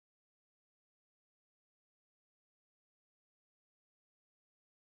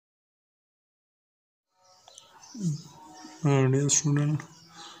Dear student,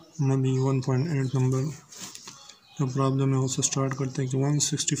 हम अभी 1.8 number जो प्रॉब्लम है उससे स्टार्ट करते हैं कि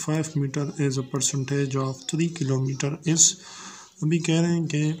 165 metre is a percentage of 3 kilometre इस। अभी कह रहे हैं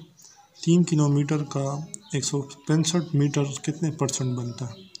कि 3 किलोमीटर का 165 मीटर कितने परसेंट बनता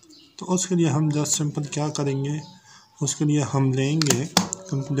है। तो उसके लिए हम जस्ट सिंपल क्या करेंगे, उसके लिए हम लेंगे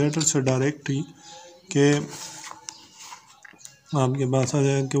कैलकुलेटर से डायरेक्ट ही कि आपके पास आ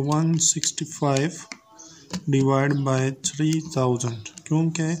जाएगा कि 165 डिवाइड बाय 3000,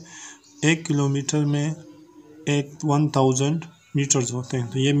 क्योंकि 1 किलोमीटर में 1000 मीटर्स होते हैं।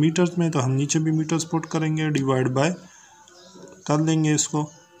 तो ये मीटर्स में, तो हम नीचे भी मीटर्स पुट करेंगे, डिवाइड बाय कर लेंगे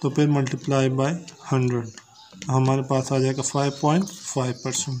इसको, तो फिर मल्टीप्लाई बाय 100 हमारे पास आ जाएगा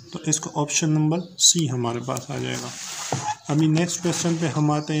 5.5%। तो इसका ऑप्शन नंबर सी हमारे पास आ जाएगा। अभी नेक्स्ट क्वेश्चन पे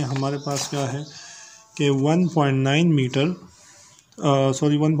हम आते हैं। हमारे पास क्या है कि 1.9 metre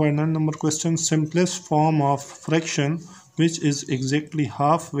 1.9 number question, simplest form of fraction which is exactly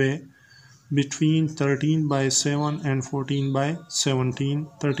halfway between 13 by 7 and 14 by 17,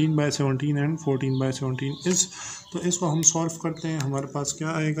 13 by 17 and 14 by 17 is। तो इसको हम सॉल्व करते हैं। हमारे पास क्या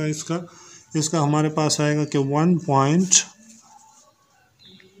आएगा इसका हमारे पास आएगा कि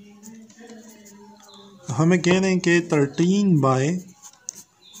हमें कह रहे हैं कि 13 by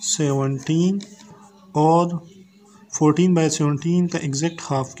 17 और 14 by 17 का एग्जैक्ट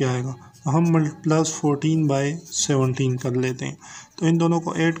हाफ क्या आएगा। तो हम प्लस 14 by 17 कर लेते हैं। तो इन दोनों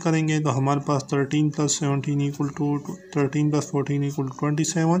को ऐड करेंगे तो हमारे पास 13 + 17 इक्वल टू 13 + 14 इक्वल टू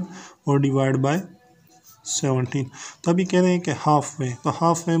 27 और डिवाइड बाय 17। तो अभी कह रहे हैं कि हाफ वे, तो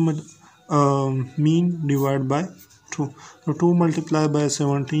half way mean divide by 2। तो 2 मल्टीप्लाई बाय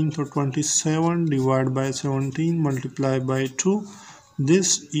 17, तो 27 divide by 17 multiply by 2,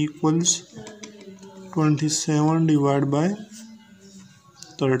 this equals 27 divide by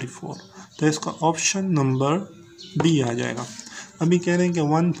 34। तो इसका ऑप्शन नंबर डी आ जाएगा। अभी कह रहे हैं कि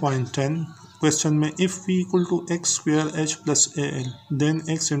 1.10 क्वेश्चन में if v equal to x square H plus A L then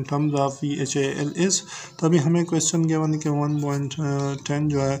x in terms of V H A L is. तो अभी हमें क्वेश्चन गिवन के 1.10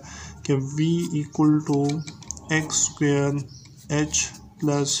 जो है कि v equal to x square H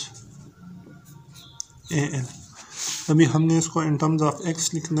plus A L. अभी हमने इसको इन टर्म्स ऑफ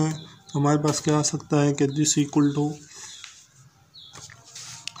एक्स लिखना है। तो हमारे पास क्या आ सकता है कि this equal to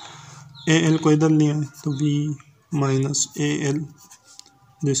A L को इधर लिया है तो v minus A L,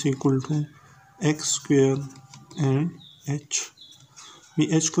 this equal to x square and H. भी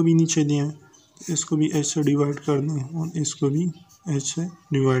एच को भी नीचे दिया है तो इसको भी एच से डिवाइड करना है और इसको भी एच से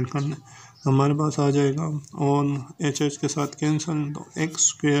डिवाइड करना है। हमारे पास आ जाएगा और एच एच के साथ कैंसिल, तो x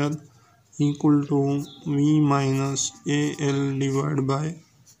square equal to we minus A L divide by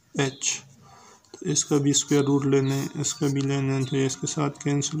H. तो इसका भी स्क्वायर रूट लेना है, इसका भी लेना है, तो ये इसके साथ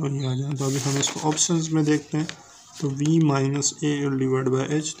कैंसिल हो ही आ जाए। तो अभी हम इसको ऑप्शंस में देखते हैं। तो v minus A L divide by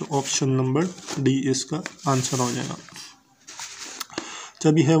H, तो ऑप्शन नंबर डी इसका आंसर हो जाएगा।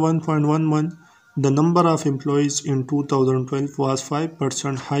 जब है 1.11 the number of employees in 2012 was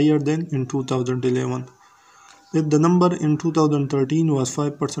 5% higher than in 2011. If the number in 2013 was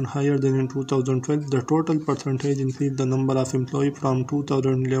 5% higher than in 2012, the total percentage increase the number of employee from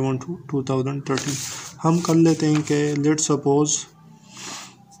 2011 to 2013. हम कर लेते हैं कि let's suppose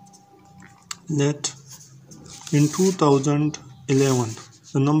let in 2011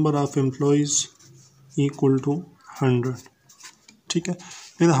 the number of employees equal to 100। ठीक है,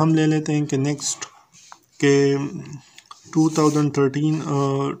 फिर हम ले लेते हैं कि नेक्स्ट के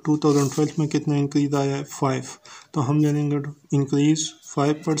 2012 में कितना इंक्रीज आया है 5। तो हम ले लेंगे इंक्रीज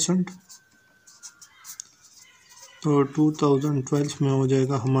 5%। तो 2012 में हो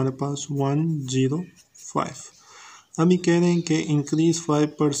जाएगा हमारे पास 105। अभी कह रहे हैं कि increase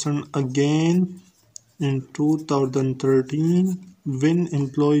 5% again in 2013 when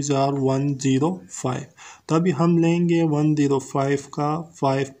employees are 105। तो अभी हम लेंगे 105 का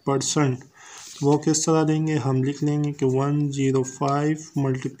 5%। वो किस तरह लेंगे, हम लिख लेंगे कि 105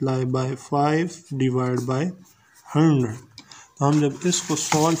 मल्टीप्लाई बाय 5 डिवाइड बाय 100। तो हम जब इसको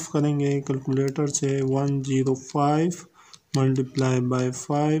सॉल्व करेंगे कैलकुलेटर से 105 मल्टीप्लाई बाय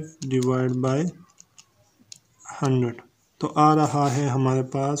 5 डिवाइड बाय 100, तो आ रहा है हमारे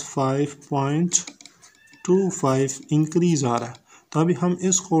पास 5.25 इंक्रीज़ आ रहा है। तो अभी हम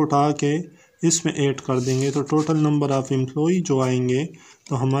इसको उठा के इसमें ऐड कर देंगे तो टोटल नंबर ऑफ़ एम्प्लॉई जो आएंगे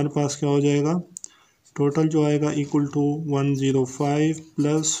तो हमारे पास क्या हो जाएगा, टोटल जो आएगा इक्वल टू 105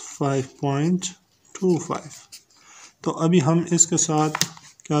 प्लस 5.25। तो अभी हम इसके साथ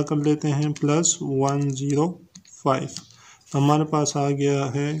क्या कर लेते हैं प्लस 105। हमारे पास आ गया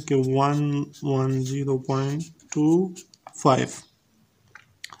है कि 110.25।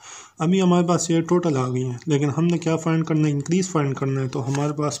 अभी हमारे पास ये टोटल आ गई है, लेकिन हमने क्या फाइंड करना है, इंक्रीज फाइंड करना है। तो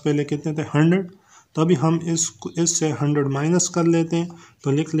हमारे पास पहले कितने थे 100, तो अभी हम इससे 100 माइनस कर लेते हैं,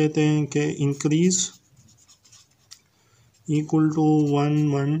 तो लिख लेते हैं कि increase equal to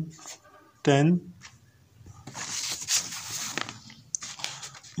 1110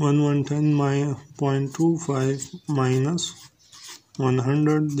 .25 minus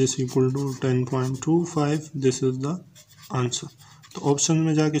 100, this equal to 10.25, this is the answer. तो ऑप्शन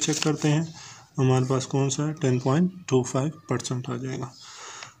में जाके चेक करते हैं हमारे पास कौन सा है, 10.25% आ जाएगा।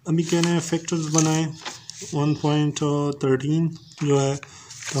 अभी कह रहे हैं फैक्टर्स बनाएं 1.13 जो है,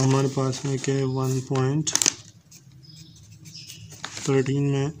 तो हमारे पास है कि 1.13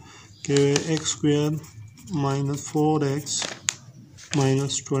 में कि x² माइनस 4x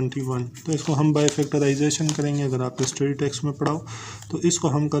माइनस 21, तो इसको हम बाय फैक्टराइजेशन करेंगे। अगर आपने स्टडी टेक्स्ट में पढ़ा हो तो इसको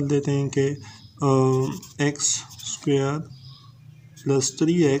हम कर देते हैं कि x² plus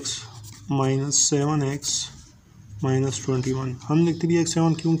 3x minus 7x minus 21। हमने 3x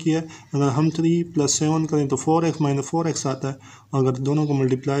 7 क्यों किया है, अगर हम 3 प्लस 7 करें तो 4x माइनस 4x आता है, अगर दोनों को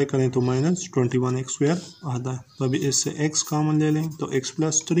मल्टीप्लाई करें तो माइनस 21x² आता है। तो अभी इससे x कॉमन ले लें तो x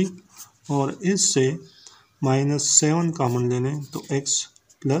प्लस 3, और इससे माइनस 7 कॉमन ले लें तो x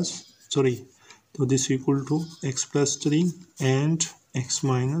प्लस 3, तो this equal to x plus 3 and x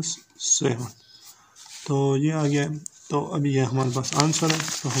minus 7। तो ये आ गया। तो अभी ये हमारे पास आंसर है।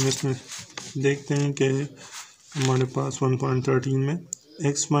 तो हम इसमें देखते हैं कि हमारे पास 1.13 में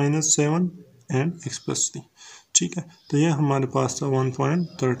x minus 7 and x plus 3, ठीक है। तो ये हमारे पास था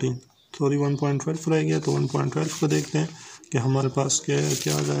 1.13, सॉरी 1.12 रह गया। तो 1.12 को देखते हैं कि हमारे पास क्या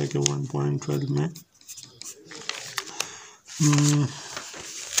आ जाए कि 1.12 में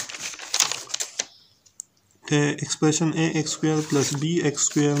expression ax² plus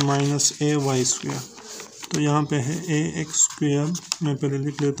bx² minus ay²। तो यहाँ पे है ax², मैं पहले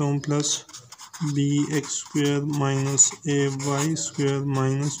लिख लेता हूँ, plus bx² minus ay²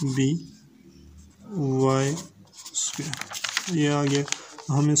 minus by², ये आ गया।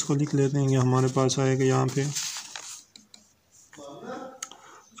 हम इसको लिख लेते हैं कि हमारे पास आएगा यहाँ पे,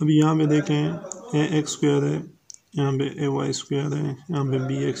 अभी यहाँ पे देखें ax² है, यहाँ पे ay² है, यहाँ पे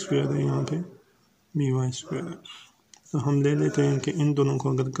bx² है, यहाँ पे by² है। तो हम ले लेते हैं कि इन दोनों को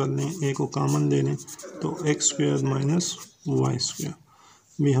अगर कर लें, a को कॉमन ले लें तो x² माइनस y²।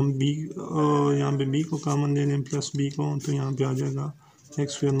 भी हम यहाँ पे b को कॉमन ले लें प्लस b को, तो यहाँ पे आ जाएगा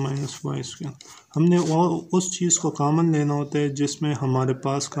x² माइनस y²। हमने उस चीज़ को कॉमन लेना होता है जिसमें हमारे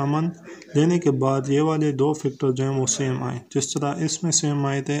पास कॉमन लेने के बाद ये वाले दो फैक्टर जो हैं वो सेम आए। जिस तरह इसमें सेम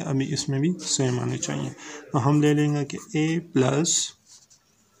आए थे अभी इसमें भी सेम आने चाहिए। तो हम ले लेंगे कि a plus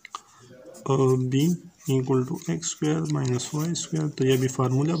b equal to x² minus y²। तो ये भी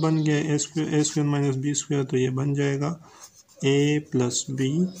फार्मूला बन गया a² माइनस b², तो ये बन जाएगा a प्लस b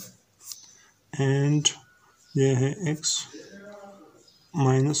एंड ये है x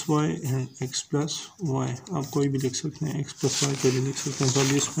minus y and x plus y। आप कोई भी लिख सकते हैं, x प्लस y के भी लिख सकते हैं। तो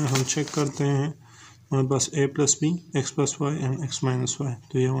अभी इसमें हम चेक करते हैं, हमारे पास a plus b x plus y and x minus y।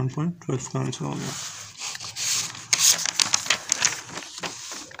 तो ये 1.12 का आंसर हो गया।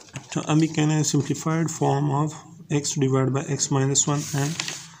 तो अभी कहना है simplified form of x divide by x minus 1 and,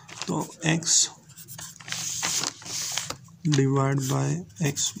 तो x divide by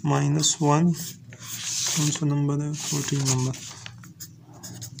x minus 1 कौन सा नंबर है, 14 नंबर,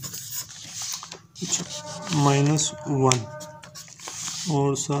 माइनस 1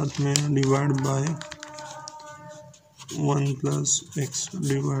 और साथ में divide by 1 plus x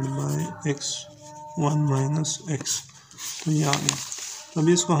divide by x 1 minus x। तो ये आ गया।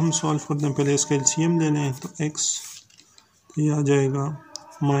 अभी इसको हम सॉल्व करते हैं, पहले इसका एलसीएम ले लें तो x, तो ये आ जाएगा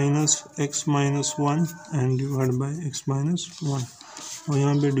minus x minus 1 and divide by x minus 1, और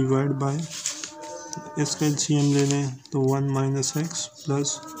यहाँ पे डिवाइड बाय इसका एलसीएम ले लें तो 1 minus x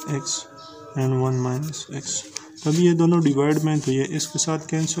plus x and 1 minus x। तभी ये दोनों डिवाइड में, तो ये इसके साथ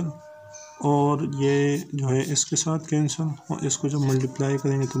कैंसिल और ये जो है इसके साथ कैंसिल, और इसको जब मल्टीप्लाई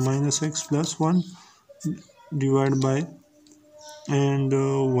करेंगे तो minus x plus 1 divide by and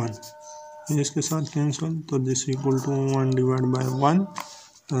 1, इसके साथ कैंसिल, तो this equal to 1 divide by 1,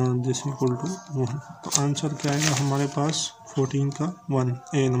 this equal to 1। तो आंसर क्या आएगा हमारे पास 14 का 1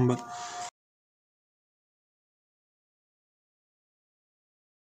 ए नंबर।